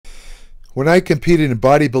When I competed in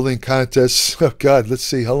bodybuilding contests, oh God, let's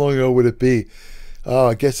see, how long ago would it be? Oh,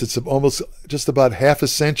 I guess it's almost just about half a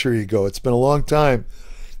century ago. It's been a long time.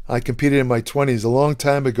 I competed in my 20s, a long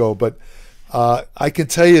time ago. But I can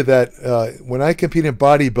tell you that when I competed in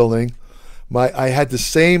bodybuilding, I had the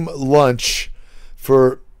same lunch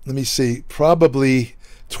for, let me see, probably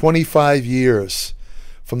 25 years.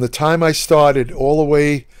 From the time I started all the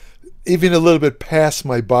way, even a little bit past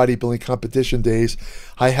my bodybuilding competition days,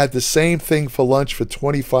 I had the same thing for lunch for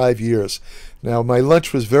 25 years. Now, my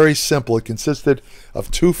lunch was very simple. It consisted of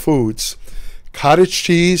two foods, cottage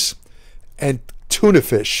cheese and tuna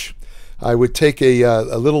fish. I would take a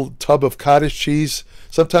little tub of cottage cheese.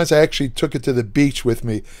 Sometimes I actually took it to the beach with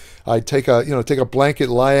me. I'd take a blanket,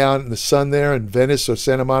 lie out in the sun there in Venice or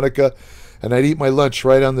Santa Monica, and I'd eat my lunch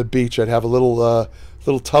right on the beach. I'd have a little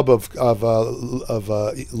tub of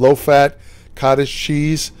low-fat cottage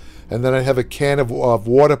cheese, and then I'd have a can of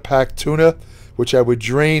water-packed tuna, which I would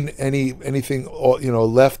drain anything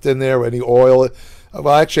left in there, any oil.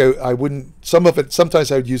 Well, actually, I wouldn't. Some of it.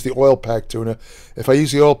 Sometimes I would use the oil-packed tuna. If I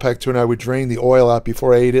use the oil-packed tuna, I would drain the oil out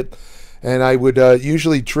before I ate it, and I would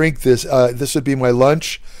usually drink this. This would be my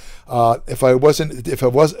lunch. If I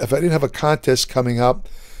didn't have a contest coming up,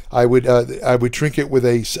 I would drink it with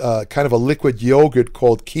a kind of a liquid yogurt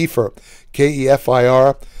called kefir,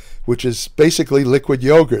 Kefir, which is basically liquid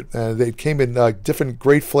yogurt. They came in different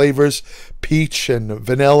great flavors, peach and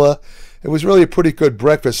vanilla. It was really a pretty good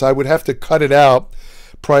breakfast. I would have to cut it out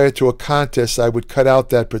prior to a contest. I would cut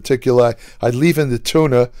out that particular, I'd leave in the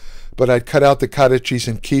tuna, but I'd cut out the cottage cheese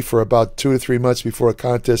and kefir about 2 to 3 months before a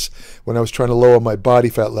contest when I was trying to lower my body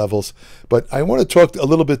fat levels. But I want to talk a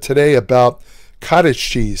little bit today about cottage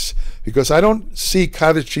cheese, because I don't see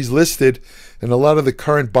cottage cheese listed in a lot of the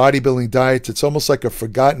current bodybuilding diets. It's almost like a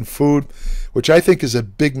forgotten food, which I think is a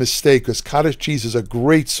big mistake, because cottage cheese is a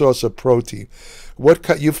great source of protein.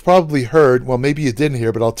 You've probably heard, well, maybe you didn't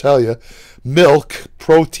hear, but I'll tell you, milk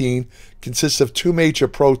protein consists of two major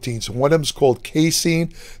proteins. One of them is called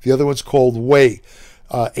casein, the other one's called whey.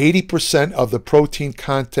 80% of the protein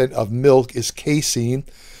content of milk is casein.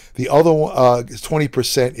 The other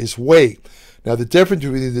 20% is whey. Now, the difference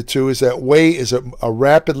between the two is that whey is a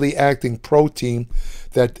rapidly acting protein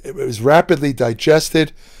that is rapidly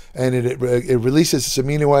digested, and it releases its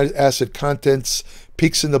amino acid contents,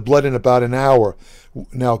 peaks in the blood in about an hour.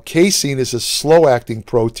 Now, casein is a slow-acting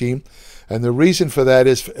protein, and the reason for that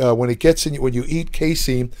is when you eat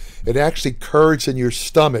casein, it actually curds in your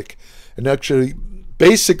stomach, and actually,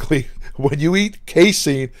 basically, when you eat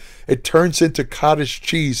casein, it turns into cottage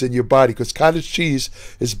cheese in your body, because cottage cheese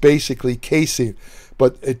is basically casein.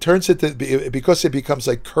 But it turns into, because it becomes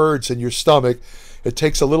like curds in your stomach, it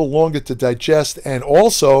takes a little longer to digest. And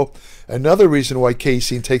also, another reason why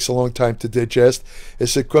casein takes a long time to digest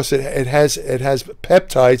is because it has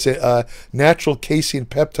peptides, natural casein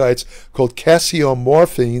peptides called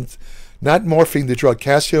casomorphins, not morphine the drug,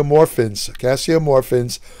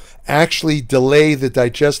 casomorphins actually delay the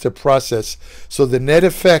digestive process. So the net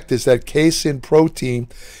effect is that casein protein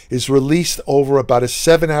is released over about a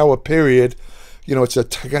 7-hour period. It's a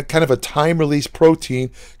kind of a time-release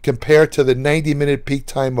protein compared to the 90-minute peak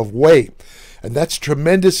time of whey. And that's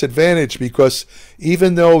tremendous advantage, because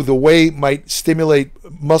even though the whey might stimulate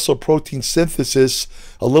muscle protein synthesis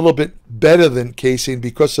a little bit better than casein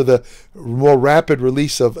because of the more rapid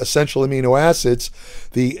release of essential amino acids,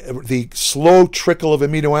 the slow trickle of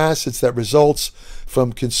amino acids that results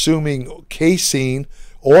from consuming casein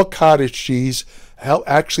or cottage cheese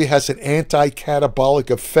actually has an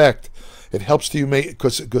anti-catabolic effect. It helps you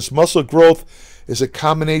because muscle growth is a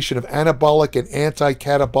combination of anabolic and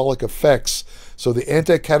anti-catabolic effects. So the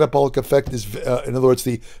anti-catabolic effect is, in other words,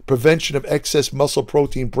 the prevention of excess muscle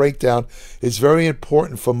protein breakdown is very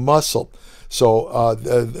important for muscle. So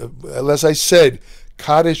as I said,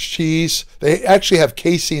 cottage cheese, they actually have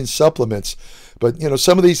casein supplements, but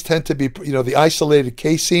some of these tend to be, the isolated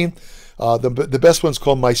casein. The best one's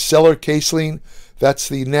called micellar casein. That's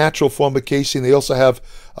the natural form of casein. They also have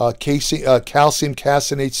calcium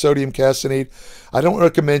caseinate, sodium caseinate. I don't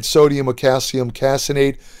recommend sodium or calcium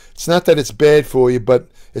caseinate. It's not that it's bad for you,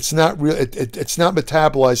 but it's not real. It's not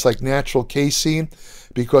metabolized like natural casein,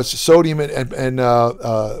 because sodium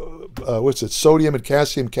sodium and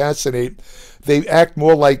calcium caseinate, they act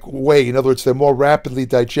more like whey. In other words, they're more rapidly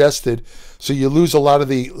digested, so you lose a lot of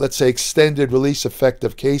the, let's say, extended release effect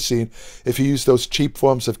of casein if you use those cheap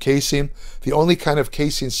forms of casein. The only kind of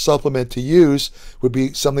casein supplement to use would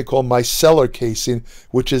be something called micellar casein,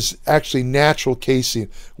 which is actually natural casein,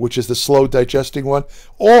 which is the slow digesting one.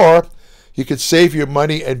 Or you could save your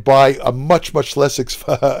money and buy a much, much less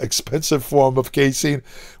expensive form of casein,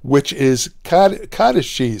 which is cottage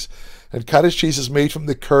cheese. And cottage cheese is made from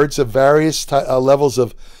the curds of various levels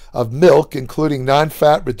of milk, including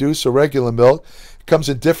non-fat, reduced, or regular milk. It comes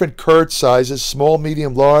in different curd sizes, small,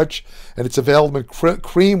 medium, large, and it's available in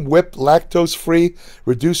cream, whipped, lactose-free,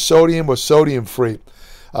 reduced sodium, or sodium-free.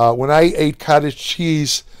 When I ate cottage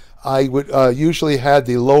cheese, I would usually had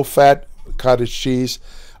the low-fat cottage cheese,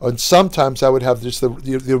 and sometimes I would have just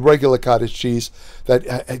the regular cottage cheese that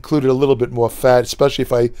included a little bit more fat, especially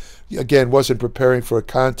if I, again, wasn't preparing for a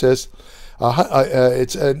contest.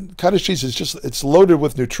 Cottage cheese is it's loaded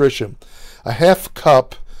with nutrition. A half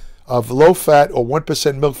cup of low-fat or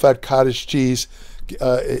 1% milk-fat cottage cheese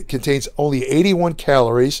it contains only 81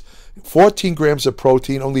 calories, 14 grams of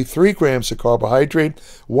protein, only 3 grams of carbohydrate,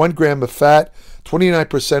 1 gram of fat,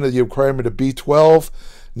 29% of the requirement of B12,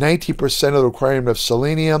 19% of the requirement of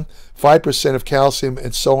selenium, 5% of calcium,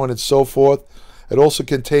 and so on and so forth. It also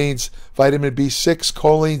contains vitamin B6,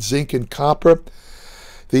 choline, zinc, and copper.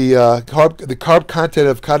 The carb content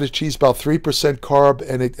of cottage cheese about 3% carb,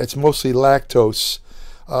 and it's mostly lactose.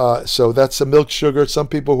 So that's the milk sugar. Some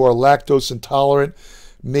people who are lactose intolerant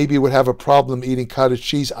maybe would have a problem eating cottage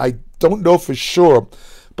cheese. I don't know for sure,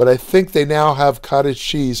 but I think they now have cottage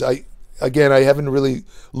cheese. I haven't really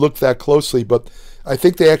looked that closely, but I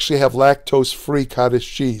think they actually have lactose-free cottage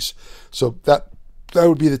cheese. So that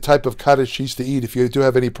would be the type of cottage cheese to eat if you do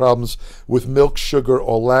have any problems with milk, sugar,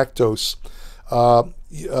 or lactose.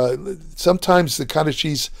 Sometimes the cottage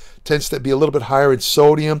cheese tends to be a little bit higher in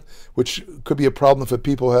sodium, which could be a problem for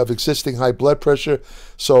people who have existing high blood pressure.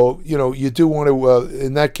 So, you do want to,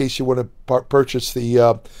 in that case, you want to purchase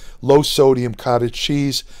the low sodium cottage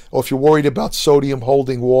cheese. Or if you're worried about sodium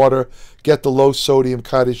holding water, get the low sodium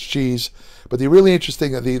cottage cheese. But the really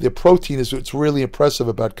interesting, the protein is what's really impressive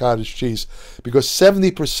about cottage cheese, because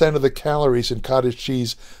 70% of the calories in cottage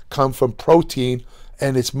cheese come from protein,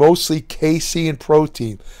 and it's mostly casein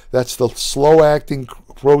protein. That's the slow-acting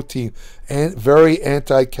protein and very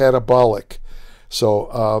anti-catabolic.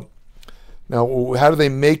 So now, how do they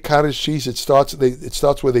make cottage cheese? It starts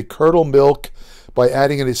where they curdle milk by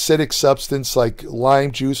adding an acidic substance like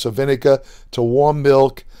lime juice or vinegar to warm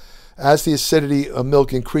milk. As the acidity of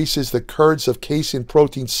milk increases, the curds of casein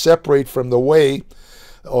protein separate from the whey,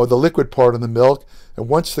 or the liquid part of the milk. And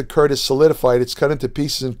once the curd is solidified, it's cut into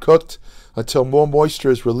pieces and cooked until more moisture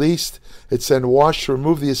is released. It's then washed to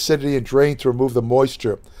remove the acidity and drained to remove the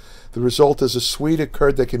moisture. The result is a sweeter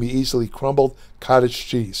curd that can be easily crumbled, cottage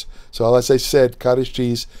cheese. So as I said, cottage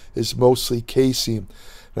cheese is mostly casein.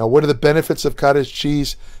 Now, what are the benefits of cottage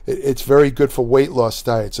cheese? It's very good for weight loss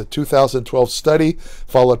diets. A 2012 study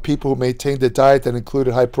followed people who maintained a diet that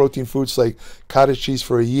included high-protein foods like cottage cheese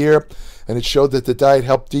for a year, and it showed that the diet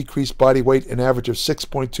helped decrease body weight an average of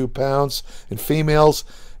 6.2 pounds in females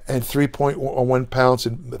and 3.1 pounds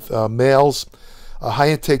in males.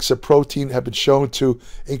 High intakes of protein have been shown to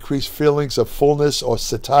increase feelings of fullness or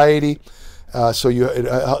satiety. So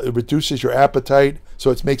it reduces your appetite,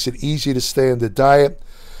 so it makes it easy to stay on the diet.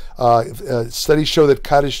 Studies show that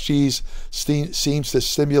cottage cheese seems to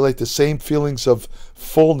stimulate the same feelings of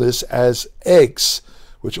fullness as eggs,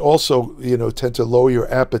 which also tend to lower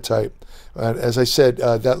your appetite. As I said,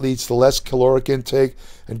 that leads to less caloric intake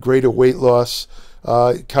and greater weight loss.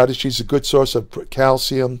 Cottage cheese is a good source of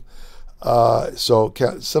calcium. So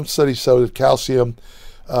some studies show that calcium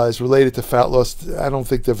is related to fat loss. I don't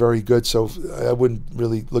think they're very good, so I wouldn't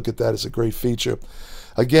really look at that as a great feature.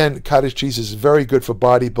 Again, cottage cheese is very good for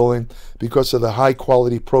bodybuilding because of the high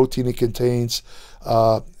quality protein it contains.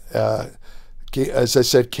 As I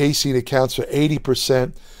said, casein accounts for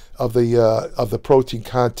 80% of the protein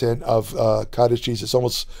content of cottage cheese. It's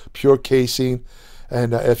almost pure casein.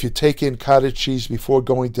 And if you take in cottage cheese before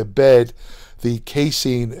going to bed, the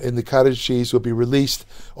casein in the cottage cheese will be released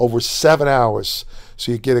over 7 hours.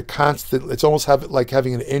 So you get a constant, it's almost like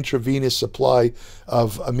having an intravenous supply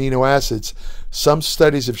of amino acids. Some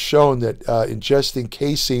studies have shown that ingesting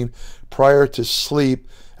casein prior to sleep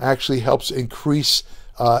actually helps increase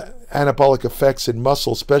anabolic effects in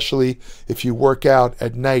muscle, especially if you work out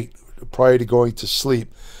at night prior to going to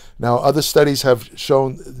sleep. Now, other studies have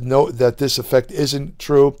shown that this effect isn't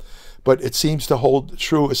true, but it seems to hold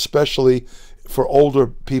true, especially for older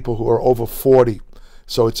people who are over 40.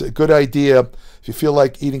 So it's a good idea, if you feel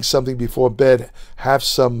like eating something before bed, have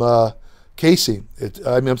some casein.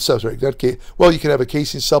 I'm sorry, not casein. Well, you can have a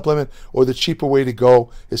casein supplement, or the cheaper way to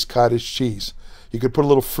go is cottage cheese. You could put a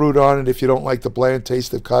little fruit on it if you don't like the bland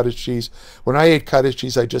taste of cottage cheese. When I ate cottage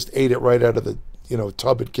cheese, I just ate it right out of the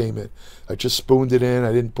tub it came in. I just spooned it in.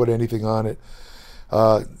 I didn't put anything on it.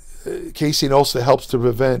 casein also helps to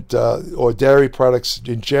prevent, or dairy products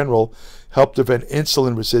in general, help to prevent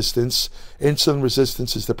insulin resistance. Insulin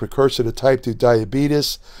resistance is the precursor to type 2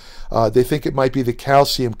 diabetes. They think it might be the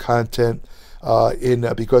calcium content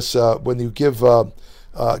because when you give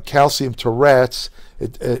calcium to rats,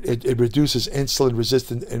 it reduces insulin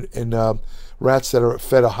resistance in rats that are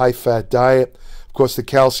fed a high-fat diet. Of course, the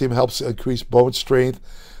calcium helps increase bone strength.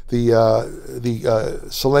 The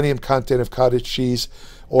selenium content of cottage cheese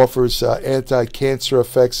offers anti-cancer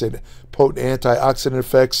effects and potent antioxidant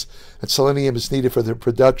effects, and selenium is needed for the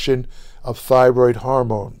production of thyroid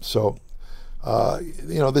hormone. So,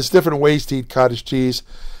 there's different ways to eat cottage cheese.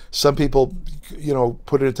 Some people,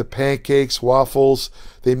 put it into pancakes, waffles.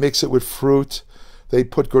 They mix it with fruit. They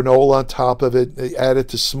put granola on top of it. They add it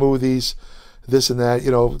to smoothies, this and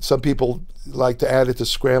that. Some people like to add it to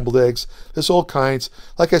scrambled eggs. There's all kinds.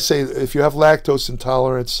 Like I say, if you have lactose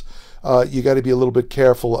intolerance, you got to be a little bit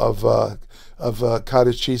careful of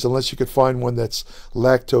cottage cheese, unless you could find one that's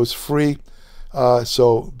lactose free.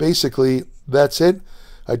 So basically, that's it.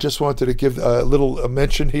 I just wanted to give a little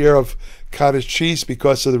mention here of cottage cheese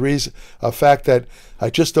because of the fact that I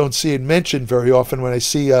just don't see it mentioned very often. When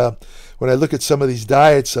I look at some of these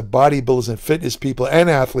diets of bodybuilders and fitness people and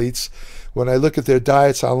athletes, when I look at their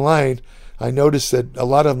diets online, I notice that a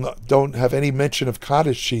lot of them don't have any mention of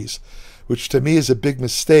cottage cheese, which to me is a big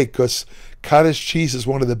mistake, because cottage cheese is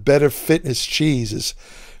one of the better fitness cheeses.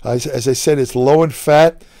 As I said, it's low in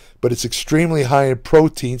fat, but it's extremely high in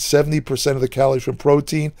protein, 70% of the calories from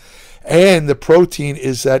protein. And the protein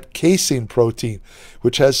is that casein protein,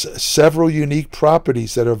 which has several unique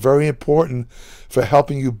properties that are very important for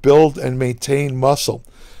helping you build and maintain muscle.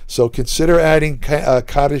 So consider adding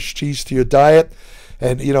cottage cheese to your diet.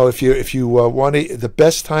 And if you want the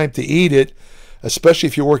best time to eat it, especially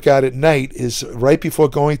if you work out at night, is right before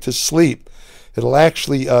going to sleep. It'll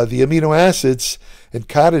actually, the amino acids in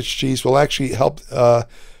cottage cheese will actually help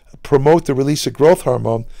promote the release of growth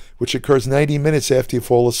hormone, which occurs 90 minutes after you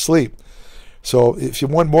fall asleep. So if you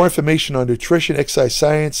want more information on nutrition, exercise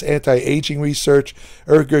science, anti-aging research,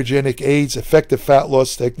 ergogenic aids, effective fat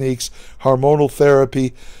loss techniques, hormonal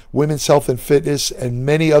therapy, women's health and fitness, and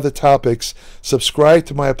many other topics, subscribe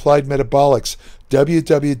to my Applied Metabolics,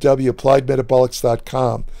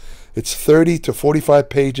 www.appliedmetabolics.com. It's 30 to 45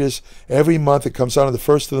 pages every month. It comes out on the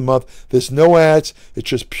first of the month. There's no ads.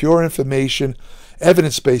 It's just pure information,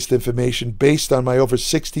 evidence-based information based on my over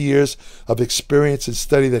 60 years of experience and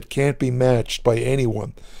study that can't be matched by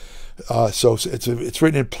anyone. So it's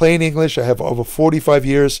written in plain English. I have over 45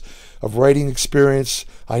 years of writing experience.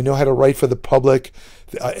 I know how to write for the public.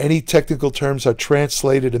 Any technical terms are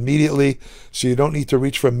translated immediately, so you don't need to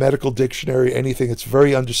reach for a medical dictionary or anything. It's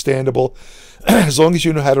very understandable. As long as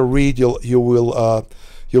you know how to read, you'll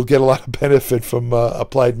get a lot of benefit from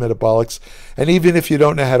Applied Metabolics. And even if you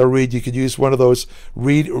don't know how to read, you can use one of those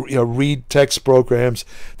read text programs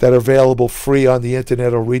that are available free on the internet.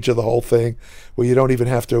 It'll read you the whole thing, where you don't even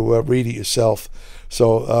have to read it yourself.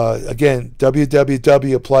 So again,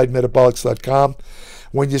 www.appliedmetabolics.com.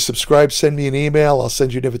 When you subscribe, send me an email. I'll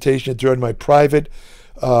send you an invitation to join my private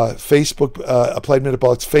Facebook, Applied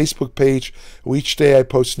Metabolics Facebook page. Each day I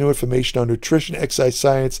post new information on nutrition, exercise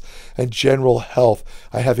science, and general health.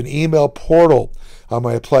 I have an email portal on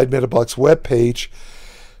my Applied Metabolics webpage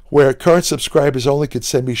where current subscribers only can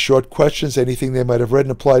send me short questions, anything they might have read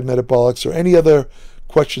in Applied Metabolics, or any other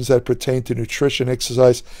questions that pertain to nutrition,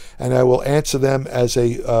 exercise, and I will answer them as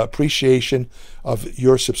a appreciation of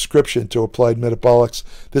your subscription to Applied Metabolics.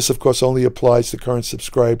 This, of course, only applies to current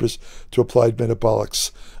subscribers to Applied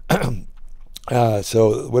Metabolics.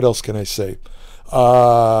 So what else can I say?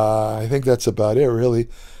 I think that's about it, really.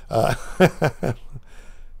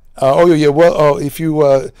 Oh yeah, well, if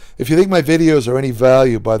you think my videos are any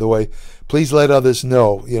value, by the way, please let others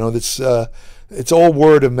know. It's all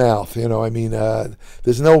word of mouth.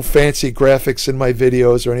 There's no fancy graphics in my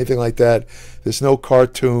videos or anything like that. There's no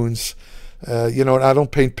cartoons. I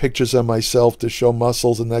don't paint pictures of myself to show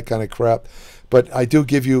muscles and that kind of crap. But I do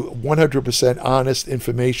give you 100% honest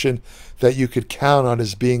information that you could count on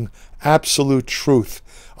as being absolute truth,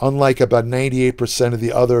 unlike about 98% of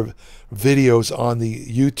the other videos on the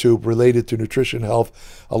YouTube related to nutrition health,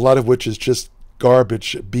 a lot of which is just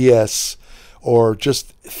garbage, BS, or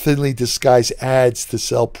just thinly disguised ads to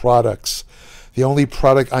sell products. The only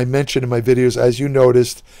product I mention in my videos, as you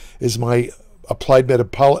noticed, is my Applied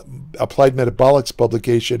Metabolics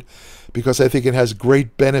publication, because I think it has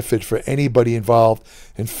great benefit for anybody involved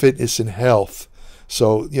in fitness and health.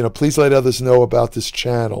 So, please let others know about this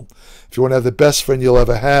channel. If you want to have the best friend you'll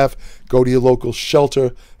ever have, go to your local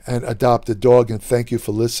shelter and adopt a dog. And thank you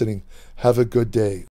for listening. Have a good day.